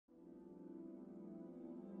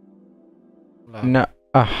No.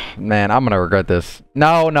 Man, I'm gonna regret this.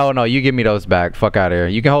 No, no, no. You give me those back. Fuck out of here.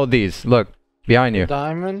 You can hold these. Look, behind you.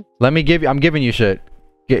 Diamond? Let me give you. I'm giving you shit.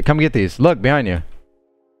 Come get these. Look, behind you.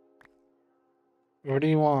 What do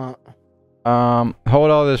you want?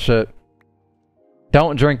 Hold all this shit.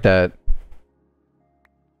 Don't drink that.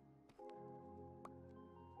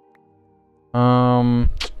 I'm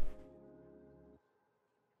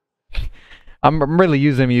really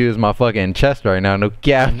using you as my fucking chest right now. No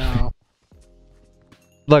cap. No.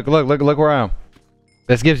 Look where I am.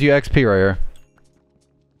 This gives you XP right here.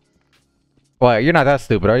 What? You're not that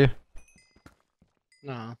stupid, are you?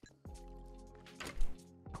 No.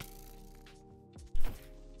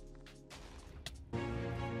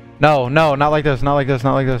 No, no, not like this, not like this,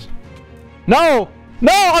 not like this. No!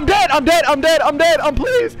 No, I'm dead! I'm dead! I'm dead! I'm dead! I'm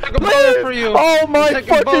please! Take a bullet for you! Oh my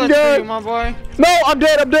fucking god! You, my boy. No, I'm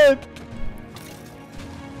dead! I'm dead!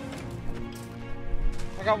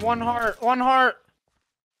 I got one heart. One heart.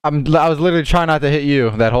 I was literally trying not to hit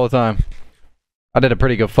you that whole time. I did a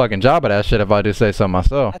pretty good fucking job of that shit if I do say so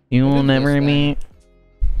myself. You will never meet.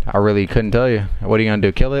 I really couldn't tell you. What are you gonna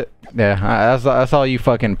do? Kill it? Yeah, that's all you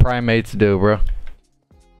fucking primates do, bro.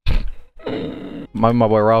 My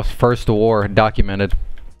boy Ralph's first war documented.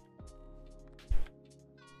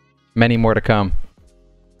 Many more to come.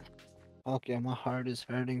 Okay, my heart is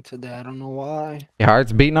hurting today. I don't know why. Your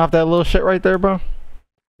heart's beating off that little shit right there, bro.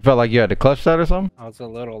 You felt like you had to clutch that or something? I was a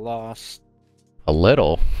little lost. A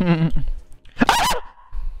little?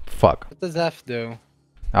 Fuck. What does F do?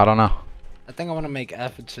 I don't know. I think I want to make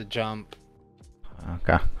F to jump.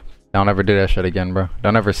 Okay. Don't ever do that shit again, bro.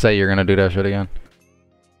 Don't ever say you're gonna do that shit again.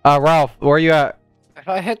 Ralph, where you at? If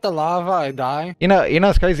I hit the lava, I die. You know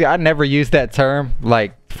it's crazy. I never used that term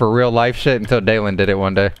like for real life shit until Dalen did it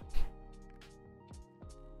one day.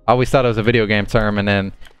 I always thought it was a video game term, and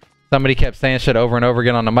then somebody kept saying shit over and over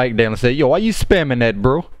again on the mic. Dalen said, "Yo, why you spamming that,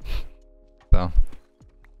 bro?" So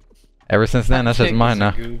ever since then, that's just mine now.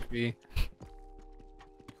 Goofy.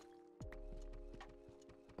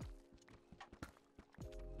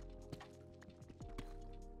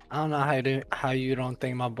 I don't know how you don't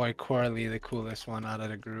think my boy Corley the coolest one out of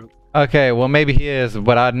the group. Okay, well maybe he is,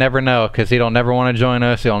 but I'd never know because he don't never want to join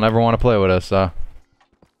us. He'll never want to play with us. So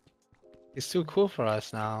He's too cool for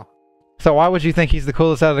us now. So why would you think he's the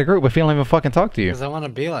coolest out of the group if he don't even fucking talk to you? Because I want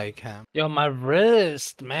to be like him. Yo, my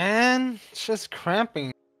wrist, man. It's just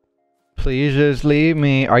cramping. Please just leave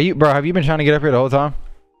me. Are you, bro? Have you been trying to get up here the whole time?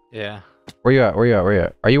 Yeah. Where you at? Where you at? Where you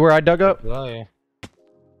at? Are you where I dug up? Below you.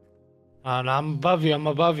 No, I'm above you. I'm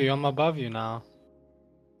above you. I'm above you now.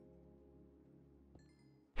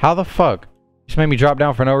 How the fuck? You just made me drop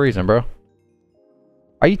down for no reason, bro.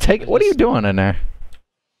 Are you taking? What are you doing in there?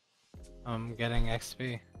 I'm getting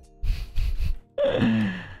XP.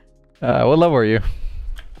 What level are you?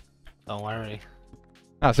 Don't worry.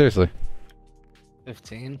 No, seriously.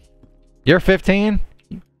 15. You're 15?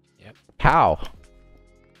 Yep. How?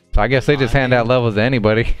 So I guess they just hand out levels to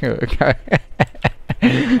anybody. Okay.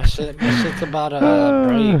 my shit's about to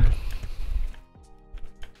break.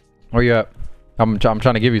 Where you at? I'm trying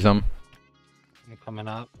to give you some. I'm coming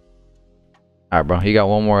up. Alright, bro. You got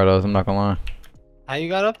one more of those. I'm not gonna lie. How you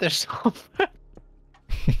got up there so fast?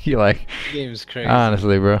 You like? The game's crazy.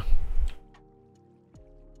 Honestly, bro.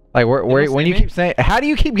 Like, where when you keep saying, how do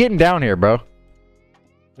you keep getting down here, bro?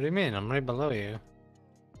 What do you mean? I'm right below you.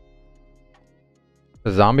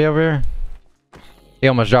 The zombie over here? He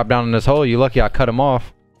almost dropped down in this hole. You lucky I cut him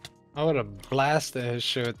off. I would have blasted his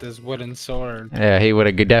shit with this wooden sword. Yeah, he would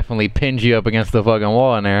have definitely pinned you up against the fucking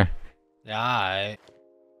wall in there. Yeah, alright.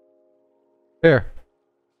 Here.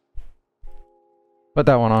 Put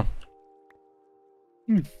that one on.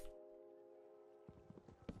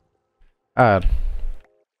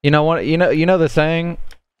 You know what? You know the saying?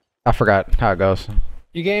 I forgot how it goes.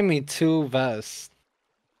 You gave me 2 vests.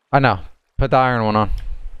 I know. Put the iron one on.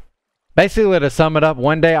 Basically, to sum it up,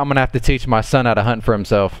 one day I'm gonna have to teach my son how to hunt for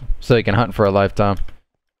himself, so he can hunt for a lifetime.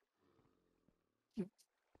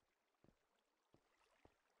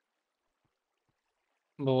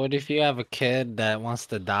 But what if you have a kid that wants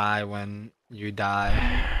to die when you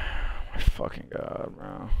die? My fucking god,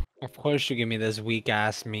 bro. Of course you give me this weak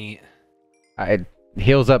ass meat. It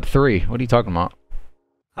heals up 3. What are you talking about?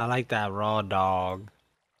 I like that raw dog.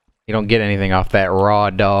 You don't get anything off that raw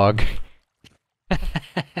dog.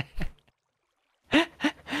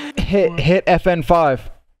 Hit FN5.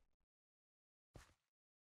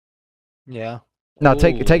 Yeah. No,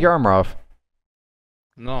 take your armor off.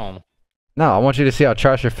 No. No, I want you to see how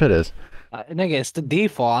trash your fit is. Nigga, it's the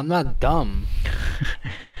default. I'm not dumb.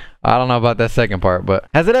 I don't know about that second part, but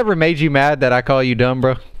has it ever made you mad that I call you dumb,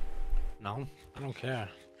 bro? No, I don't care.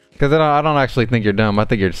 Because I don't actually think you're dumb. I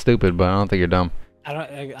think you're stupid, but I don't think you're dumb.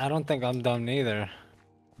 I don't think I'm dumb neither.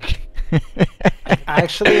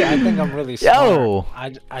 Actually, I think I'm really smart. Yo!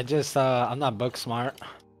 I just I'm not book smart.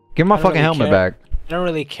 Give my fucking really helmet care. back. I don't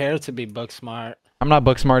really care to be book smart. I'm not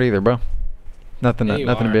book smart either, bro. Nothing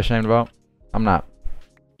Yeah, to be ashamed about. I'm not.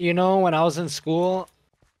 You know, when I was in school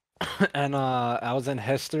and I was in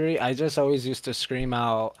history, I just always used to scream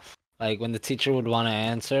out, like when the teacher would want to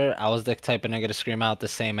answer, I was the type of nigga to scream out the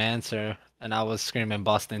same answer, and I was screaming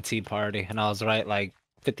Boston Tea Party, and I was right like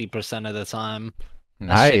 50% of the time.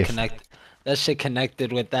 Nice. That shit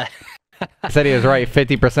connected with that. I said he was right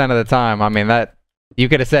 50% of the time. I mean, that you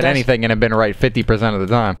could have said anything and have been right 50% of the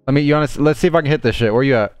time. Let's see if I can hit this shit. Where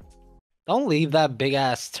you at? Don't leave that big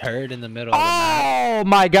ass turd in the middle of the map. Oh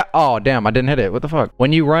my god. Oh damn, I didn't hit it. What the fuck?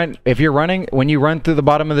 When you run, if you're running, when you run through the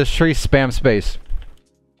bottom of this tree, spam space.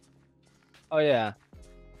 Oh yeah.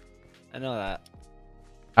 I know that.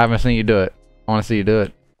 I haven't seen you do it. I want to see you do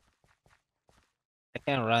it. I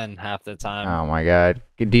can't run half the time. Oh my god.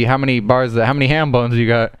 How many bars, how many ham bones you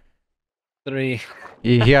got? 3.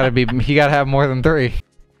 You gotta have more than 3.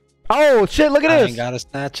 Oh shit, look at this. I ain't got a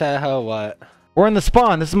Snapchat, how what? We're in the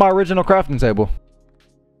spawn. This is my original crafting table.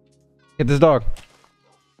 Get this dog.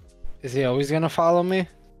 Is he always gonna follow me?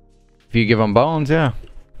 If you give him bones, yeah.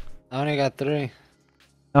 I only got 3.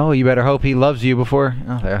 Oh, you better hope he loves you before.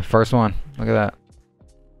 Oh, there, first one. Look at that.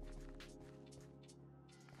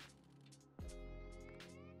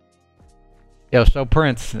 Yo, show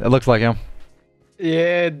Prince. It looks like him.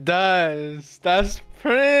 Yeah, it does. That's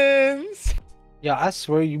Prince. Yeah, I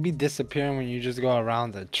swear you be disappearing when you just go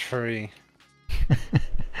around the tree.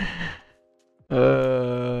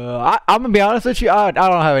 I'm gonna be honest with you. I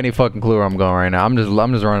don't have any fucking clue where I'm going right now. I'm just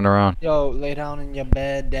running around. Yo, lay down in your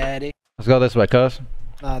bed, daddy. Let's go this way, cuz.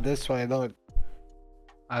 Nah, this way, look.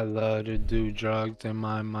 I love to do drugs in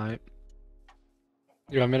my mind.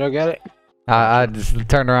 You want me to get it? I just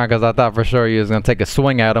turned around because I thought for sure you was gonna take a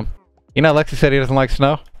swing at him. You know, Lexi said he doesn't like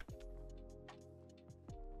snow.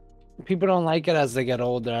 People don't like it as they get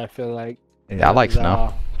older, I feel like. Yeah, I like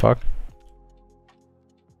snow. Fuck.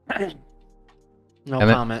 No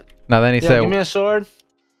comment. Now then he said, give me a sword.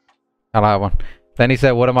 I don't have one. Then he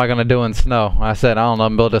said, what am I gonna do in snow? I said, I don't know,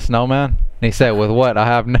 build a snowman. And he said, with what? I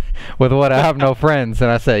have no friends.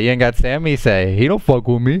 And I said, you ain't got Sam? He said, he don't fuck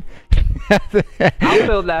with me. I'll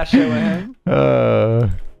build that shit with him.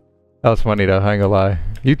 That was funny though, I ain't gonna lie.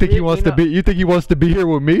 You think he wants to be here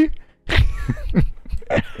with me?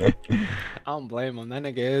 I don't blame him. That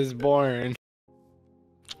nigga is boring.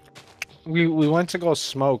 We went to go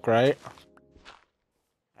smoke, right?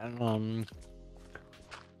 And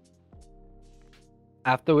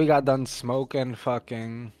after we got done smoking,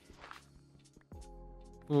 fucking,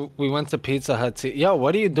 we went to Pizza Hut to... Yo,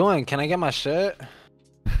 what are you doing? Can I get my shit?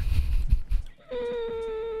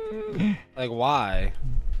 Like, why?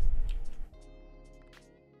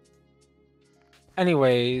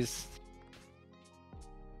 Anyways.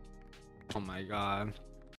 Oh my god.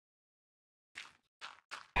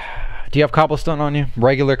 Do you have cobblestone on you?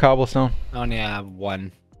 Regular cobblestone? I only have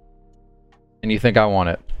 1. And you think I want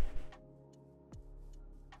it?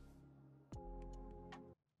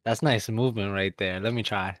 That's nice movement right there. Let me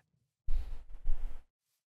try.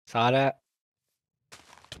 Saw that?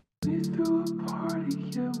 We threw a party,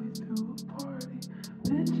 yeah, we threw a party.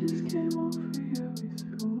 Bitches came over, yeah, we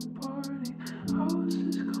threw a party. I was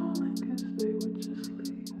just calling cause they were just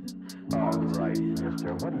leaving. Alright,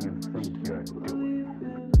 mister, what do you think you're doing?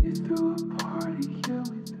 We threw a party, yeah,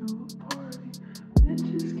 we threw a party.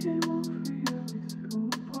 Bitches came over,